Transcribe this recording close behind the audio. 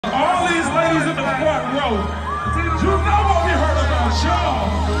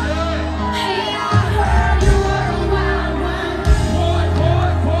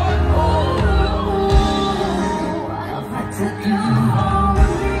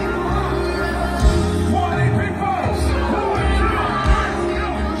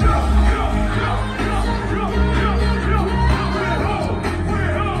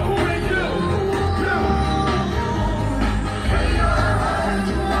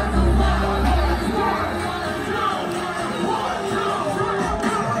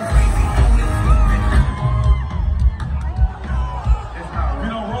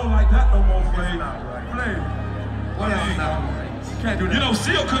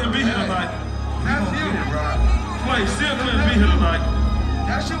couldn't be here tonight. That's you. Flay still couldn't be here tonight.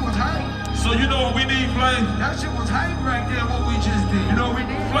 That shit was hype. So you know what we need, Flay? That shit was hype right there, what we just did. You know what we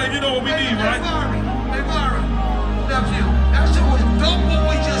need? Flay, you know what we need, right? Hey, Mara. Nephew. That shit was dope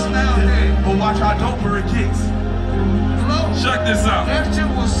what we just now did. But watch how doper it kicks. Hello? Check this out. That shit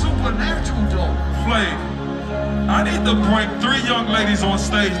was supernatural dope. Flay, I need to bring 3 young ladies on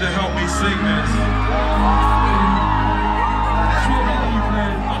stage to help me sing this. That's what we need,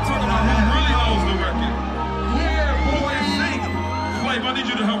 man. I'm talking about who really knows the record. Yeah, boy, sing. Flay, I need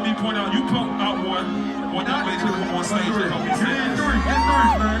you to help me point out. You put out one young lady to come on stage to help me sing this. Get 3,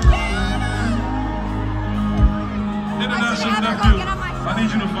 man. International nephew, I need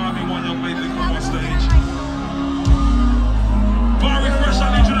you to find me one young lady to come on stage. Bar Refresh,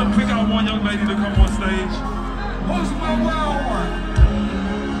 I need you to pick out one young lady to come on stage. Who's my wild one?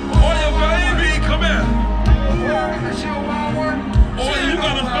 Oh, your baby, come here. That's your wild one? Oh, you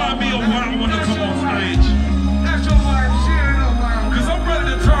gotta find me a wild one to come on stage. That's your wild. She ain't no wild. Cause I'm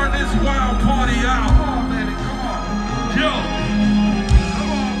ready to turn this wild party out. Come on, baby, come on. Yo.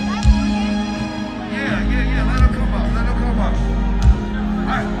 Come on. Yeah, let her come up, let her come up.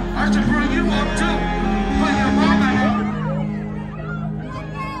 I should bring you up too. Bring your mama up.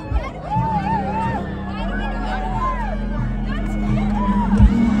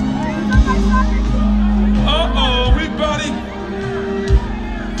 Uh-oh, everybody.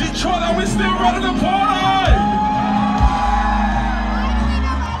 Detroit, are we still ready to party?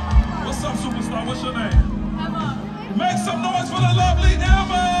 What's up, superstar? What's your name? Emma. Make some noise for the lovely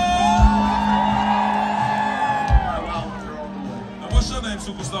Emma. And what's your name,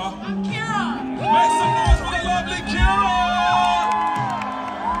 superstar? I'm Kira. Make some noise for the lovely Kira.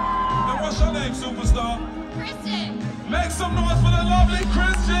 And what's your name, superstar? Kristen. Make some noise for the lovely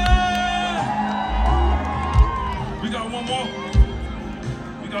Christian. We got one more.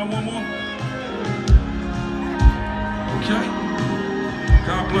 We got one more. Okay.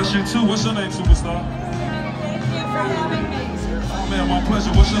 God bless you too. What's your name, superstar? Thank you for having me. Oh man, my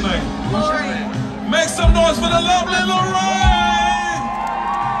pleasure. What's your name? Lori. Make some noise for the lovely Lorraine.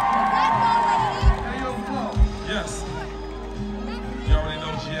 Hey, yo, Flo. Yes. You already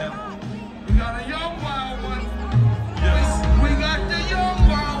know Jen. We got a young wild one. Yes. We got the young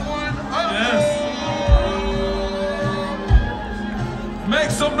wild one. Yes.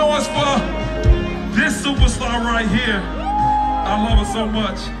 Make some noise for this superstar right here. I love her so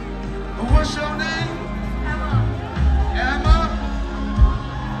much. What's your name? Emma. Emma.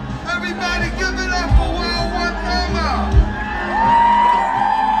 Everybody give it up for wild one Emma.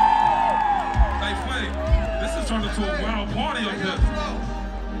 Hey, Flay, this has turned into a wild party up Hey, yo, here. Flo.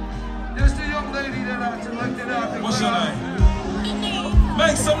 This the young lady that I selected out. What's your name?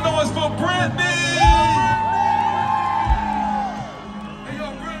 Make some noise for Brittany. Hey,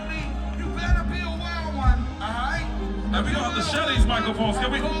 yo, Brittany, you better be a wild one, alright? And we got to share these microphones.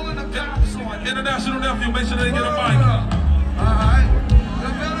 Can we? Calling the cops on you. International nephew, make sure they get a mic. Alright?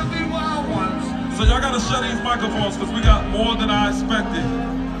 There better be wild ones. So y'all got to share these microphones because we got more than I expected.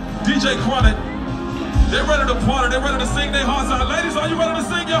 DJ Chronic, they're ready to party. They're ready to sing their hearts out. Ladies, are you ready to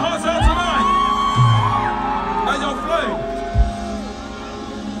sing your hearts out tonight? Hey, yo, Flay.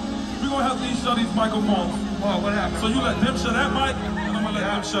 We're going to have to share these microphones. What happened? So you let them share that mic, and I'm going to let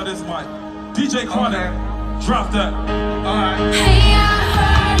them share this mic. DJ Chronic, drop that. Alright. Hey.